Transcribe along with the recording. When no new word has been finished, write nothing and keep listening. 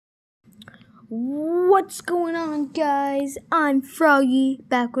What's going on, guys? I'm Froggy,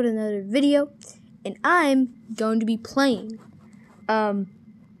 back with another video, and I'm going to be playing Going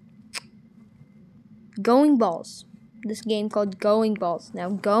Balls. This game called Going Balls. Now,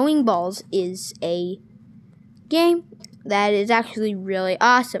 Going Balls is a game that is actually really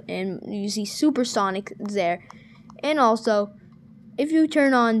awesome, and you see Supersonic there. And also, if you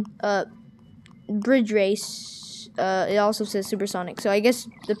turn on Bridge Race, it also says Supersonic. So I guess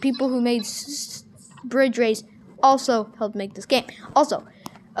the people who made Bridge Race also helped make this game. Also,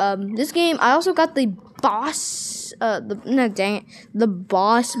 this game, I also got the boss, the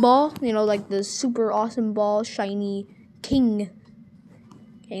boss ball. You know, like the super awesome ball, shiny king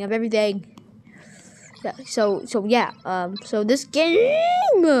of everything. Yeah. So this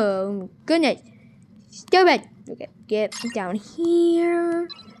game, goodness, stupid. Okay, get down here.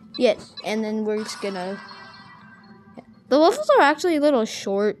 Yes, and then we're just gonna. The levels are actually a little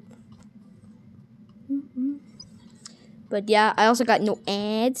short. But yeah, I also got no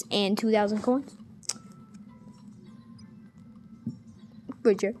ads and 2,000 coins.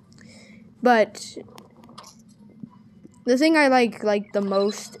 Bridger. But the thing I like the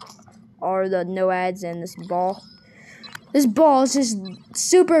most are the no ads and this ball. This ball is just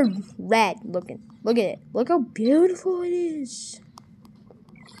super red looking. Look at it. Look how beautiful it is.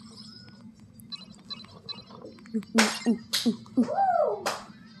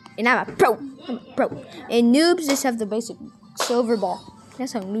 And I'm a pro. And noobs just have the basic silver ball.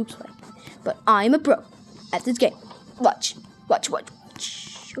 That's how noobs play. But I'm a pro at this game. Watch.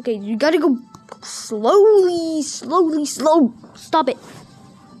 Okay, you gotta go slowly. Stop it.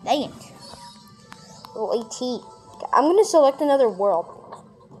 Dang it. Oh, AT. I'm gonna select another world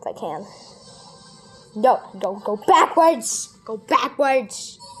if I can. No, go backwards. Go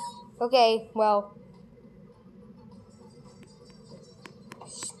backwards. Okay, well.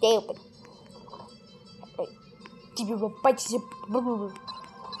 Stupid. Stupid. Let's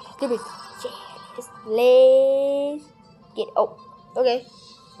get. Oh, okay.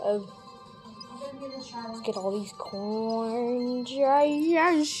 Let's get all these coins.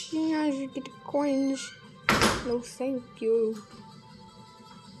 Yes, get the coins. No, thank you.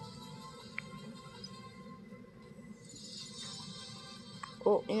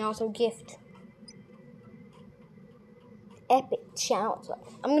 Oh, and also gift. Epic challenge.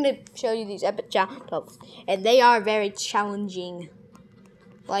 I'm gonna show you these epic challenge levels, and they are very challenging.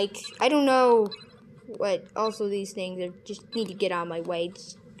 Like, I don't know what. Also, these things are just need to get out of my way.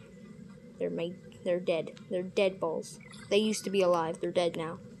 They're dead. They're dead balls. They used to be alive. They're dead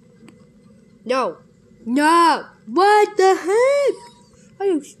now. No. What the heck? Are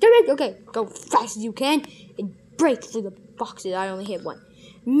you stupid? Okay, go fast as you can and break through the boxes. I only hit one.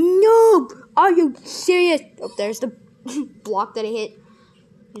 No. Are you serious? Oh, there's the block that I hit.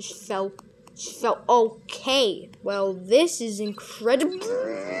 Just fell. Okay. Well, this is incredible.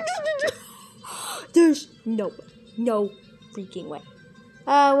 There's no freaking way.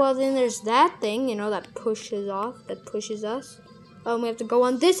 Well, then there's that thing, you know, that pushes us. Oh, we have to go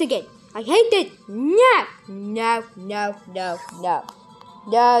on this again. I hate it. No,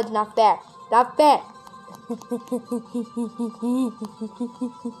 it's not fair.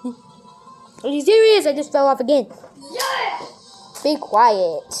 Are you serious? I just fell off again. Yeah. Be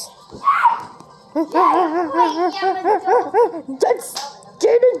quiet. Let's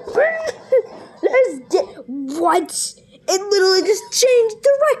get it. What? It literally just changed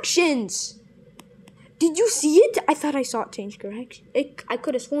directions. Did you see it? I thought I saw it change direction. I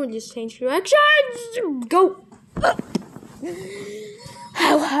could have sworn it just changed directions. Go.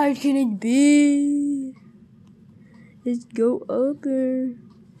 How hard can it be? Let's go over.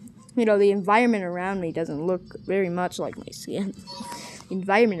 You know, the environment around me doesn't look very much like my skin. The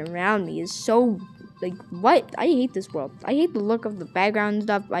environment around me is so, like, what? I hate this world. I hate the look of the background and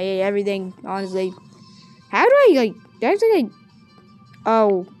stuff. I hate everything, honestly. How do I, like, there's like,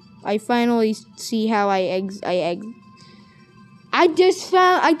 oh, I finally see how I just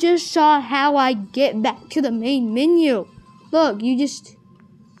saw how I get back to the main menu. Look, you just,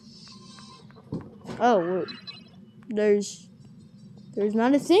 oh, there's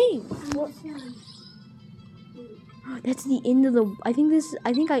not a thing. What? That's the end of the. I think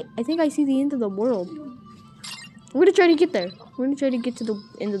I see the end of the world. We're gonna try to get there. We're gonna try to get to the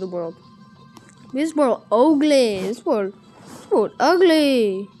end of the world. This world ugly. This world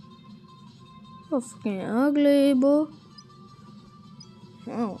ugly. So fucking ugly, boy.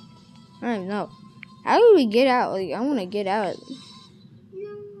 Oh, I don't know. How do we get out? Like, I wanna get out.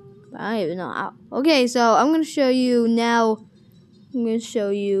 I don't even know how. Okay, so I'm gonna show you now.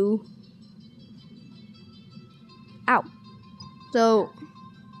 Ow. So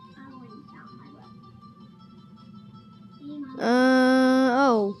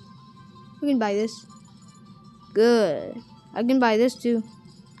can buy this. Good. I can buy this too.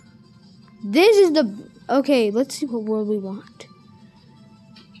 This is the... Okay, let's see what world we want.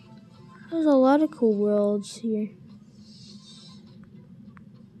 There's a lot of cool worlds here.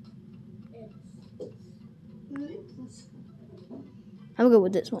 I'm gonna go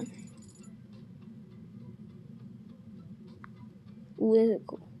with this one. Ooh, this is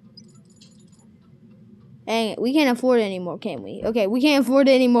cool. Dang it, we can't afford it anymore, can we? Okay, we can't afford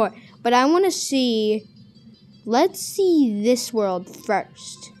it anymore. But I want to see... Let's see this world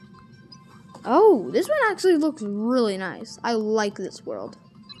first. Oh, this one actually looks really nice. I like this world.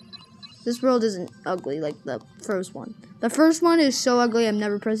 This world isn't ugly like the first one. The first one is so ugly, I'm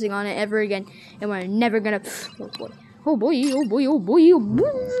never pressing on it ever again. And we're never gonna... Oh boy. Oh boy, oh boy, oh boy, oh boy.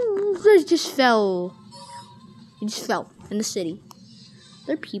 It just fell. It just fell in the city.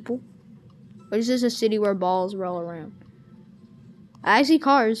 They're people. Or is this a city where balls roll around? I see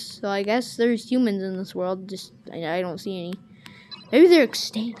cars, so I guess there's humans in this world. Just, I don't see any. Maybe they're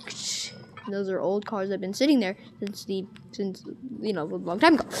extinct. Those are old cars that have been sitting there since you know, a long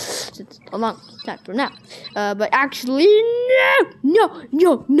time ago. Since a long time from now. But actually,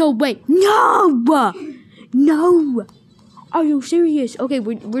 no way. No! Are you serious? Okay,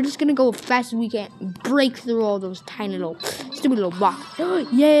 we're just gonna go as fast as we can. Break through all those tiny little, stupid little blocks.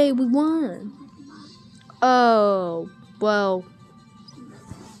 Yay, we won. Oh, well.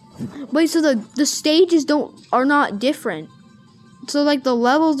 Wait, so the stages are not different. So like the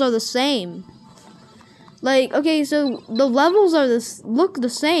levels are the same. Like, okay, so the levels are look the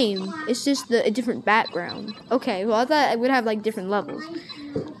same. It's just a different background. Okay, well I thought I would have like different levels.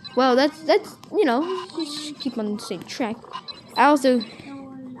 Well, that's you know, just keep on the same track. I also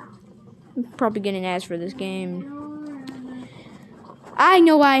probably getting ads for this game. I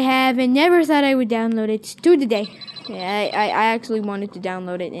know I have and never thought I would download it. Do it today. Yeah, I actually wanted to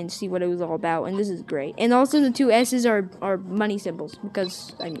download it and see what it was all about, and this is great. And also the two S's are money symbols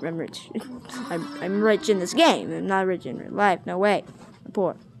because I'm rich. I'm rich in this game. I'm not rich in real life. No way. I'm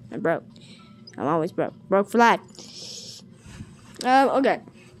poor. I'm broke. I'm always broke. Broke for life. Okay.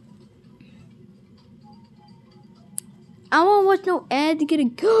 I won't watch no ad to get a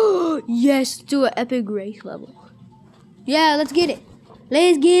yes, do an epic race level. Yeah, let's get it.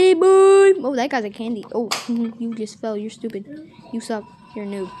 Let's get it, boy. Oh, that guy's a candy. Oh, you just fell. You're stupid. You suck. You're a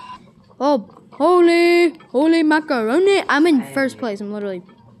noob. Oh, holy macaroni. I'm in first place. I'm literally.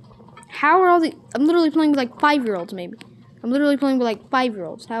 How are all the? I'm literally playing with like 5-year-olds, maybe. I'm literally playing with like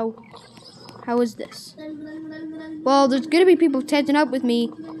 5-year-olds. How is this? Well, there's gonna be people catching up with me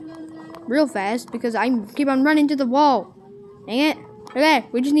real fast because I keep on running to the wall. Dang it. Okay,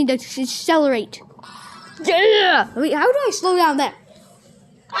 we just need to accelerate. Yeah! Wait, how do I slow down there?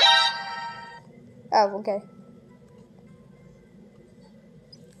 Oh, okay.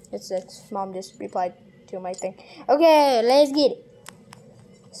 It's mom just replied to my thing. Okay, let's get it.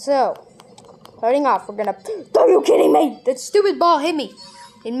 So, starting off, we're gonna. Are you kidding me? That stupid ball hit me.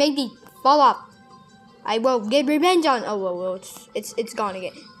 It made me fall off. I will get revenge on. Oh, well, it's gone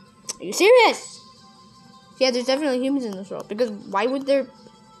again. Are you serious? Yeah, there's definitely humans in this world because why would there?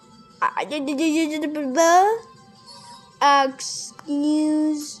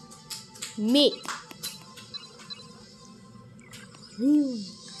 Excuse me.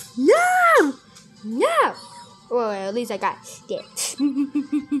 No. Well, at least I got it.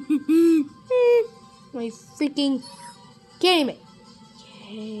 My freaking kidding me.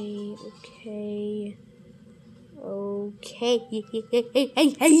 Okay.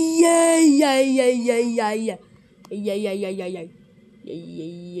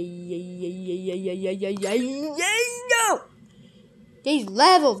 These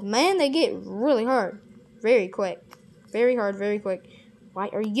levels, man, they get really hard. Very quick. Very hard, very quick. Why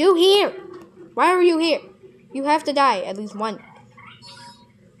are you here? Why are you here? You have to die, at least one.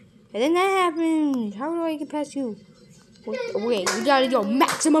 And then that happens. How do I get past you? Wait, we gotta go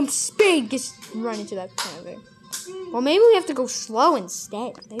maximum speed. Just run into that kind of thing. Well, maybe we have to go slow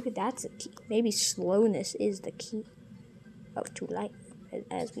instead. Maybe that's the key. Maybe slowness is the key to life,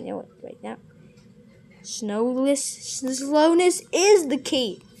 as we know it right now. Slowness is the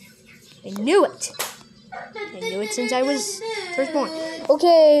key. I knew it. I knew it since I was first born.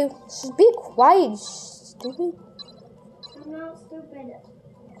 Okay, just be quiet, stupid. I'm not stupid.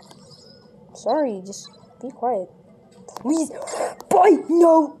 Sorry, just be quiet. Please. Boy,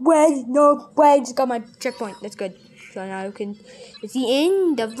 no way. Just got my checkpoint. That's good. So now I can. It's the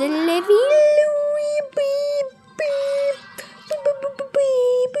end of the level.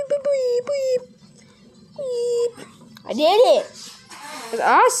 I did it. That's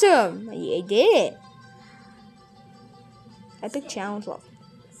awesome. I did it. Epic challenge level.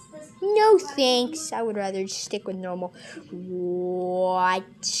 No thanks. I would rather just stick with normal.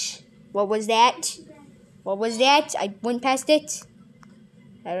 What? What was that? What was that? I went past it.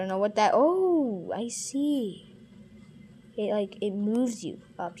 I don't know what that. Oh, I see. It moves you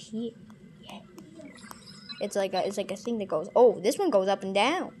up here. Yeah. It's like a thing that goes. Oh, this one goes up and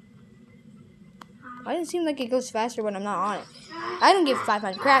down. Why does it seem like it goes faster when I'm not on it? I don't give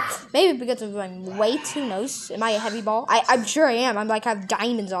 500 crap. Maybe because of my weight. Who knows? Am I a heavy ball? I'm sure I am. I'm like have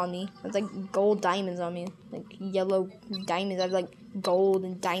diamonds on me. It's like gold diamonds on me. Like yellow diamonds. I have like gold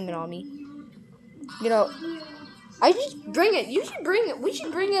and diamond on me. You know, I just bring it. You should bring it. We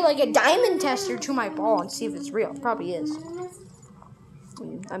should bring it like a diamond tester to my ball and see if it's real. It probably is.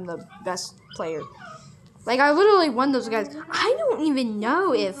 I'm the best player. Like I literally won those guys. I don't even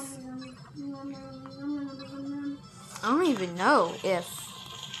know if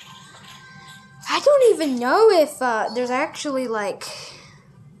there's actually like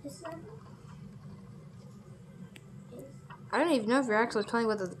I don't even know if you're actually playing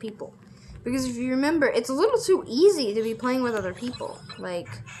with other people. Because if you remember, it's a little too easy to be playing with other people. Like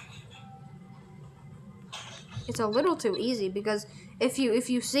it's a little too easy because if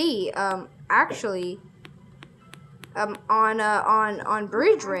you see actually on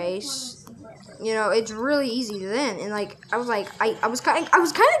Bridge Race, you know, it's really easy then. And like I was kind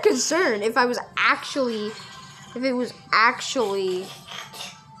of concerned if it was actually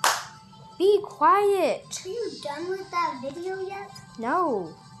be quiet. Are you done with that video yet?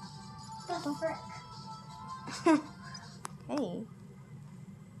 No. What the frick? Hey.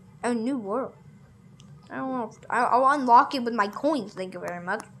 A new world. I don't know. I'll unlock it with my coins. Thank you very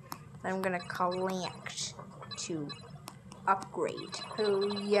much. I'm gonna collect to upgrade. Oh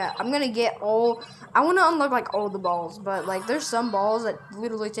yeah, I'm gonna get all. I want to unlock like all the balls, but like there's some balls that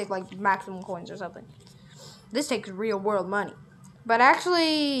literally take like maximum coins or something. This takes real world money, but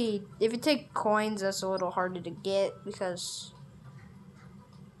actually, if you take coins, that's a little harder to get because,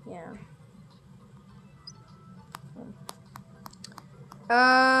 yeah.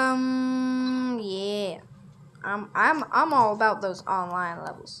 Yeah. I'm all about those online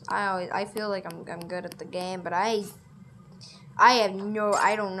levels. I feel like I'm good at the game, but I don't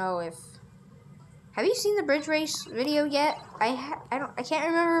know if. Have you seen the Bridge Race video yet? I can't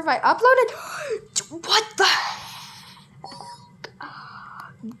remember if I uploaded. What the heck?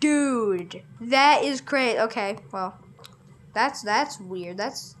 Dude, that is crazy. Okay, well, that's weird.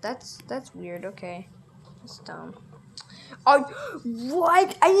 That's weird. Okay, that's dumb. Oh,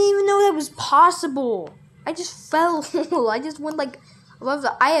 what? I didn't even know that was possible. I just fell. I just went like above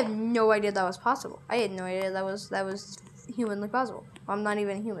the. I have no idea that was possible. I had no idea that was humanly possible. I'm not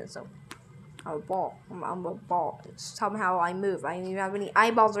even human, so I'm a ball. I'm a ball. It's somehow I move. I don't even have any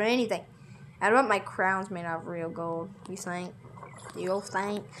eyeballs or anything. I bet my crown's made out of real gold. You think? You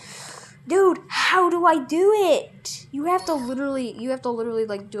think? Dude, how do I do it? You have to literally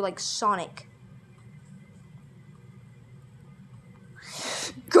like do like Sonic.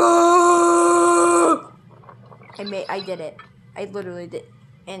 Go! I did it. I literally did.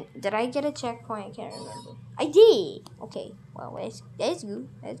 And did I get a checkpoint? I can't remember. I did. Okay. Well, that's good.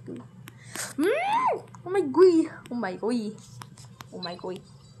 That's good. Oh my god. Oh my god. Oh my god.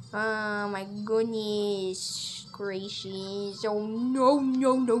 Oh my goodness gracious. Oh no.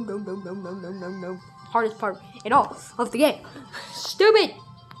 Hardest part in all of the game. Stupid.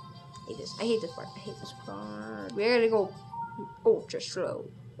 I hate this part. We're gonna go ultra slow,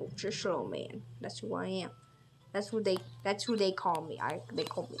 man. That's who I am. That's who they call me. They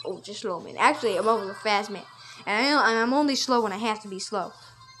call me ultra slow man. Actually, I'm always a fast man, and I'm only slow when I have to be slow.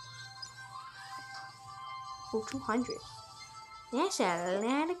 Oh, 200. That's a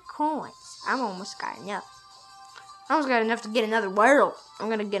lot of coins. I'm almost got enough. I almost got enough to get another world. I'm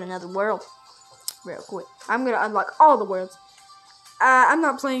gonna get another world real quick. I'm gonna unlock all the worlds. I'm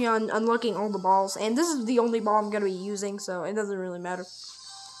not planning on unlocking all the balls, and this is the only ball I'm gonna be using, so it doesn't really matter.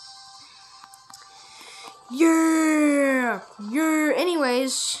 Yeah.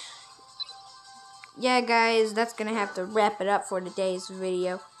 Anyways, yeah, guys, that's gonna have to wrap it up for today's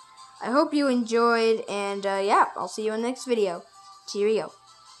video. I hope you enjoyed, and yeah, I'll see you in the next video. Cheerio.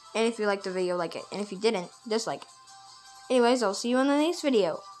 And if you liked the video, like it, and if you didn't, dislike it. Anyways, I'll see you in the next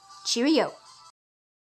video. Cheerio.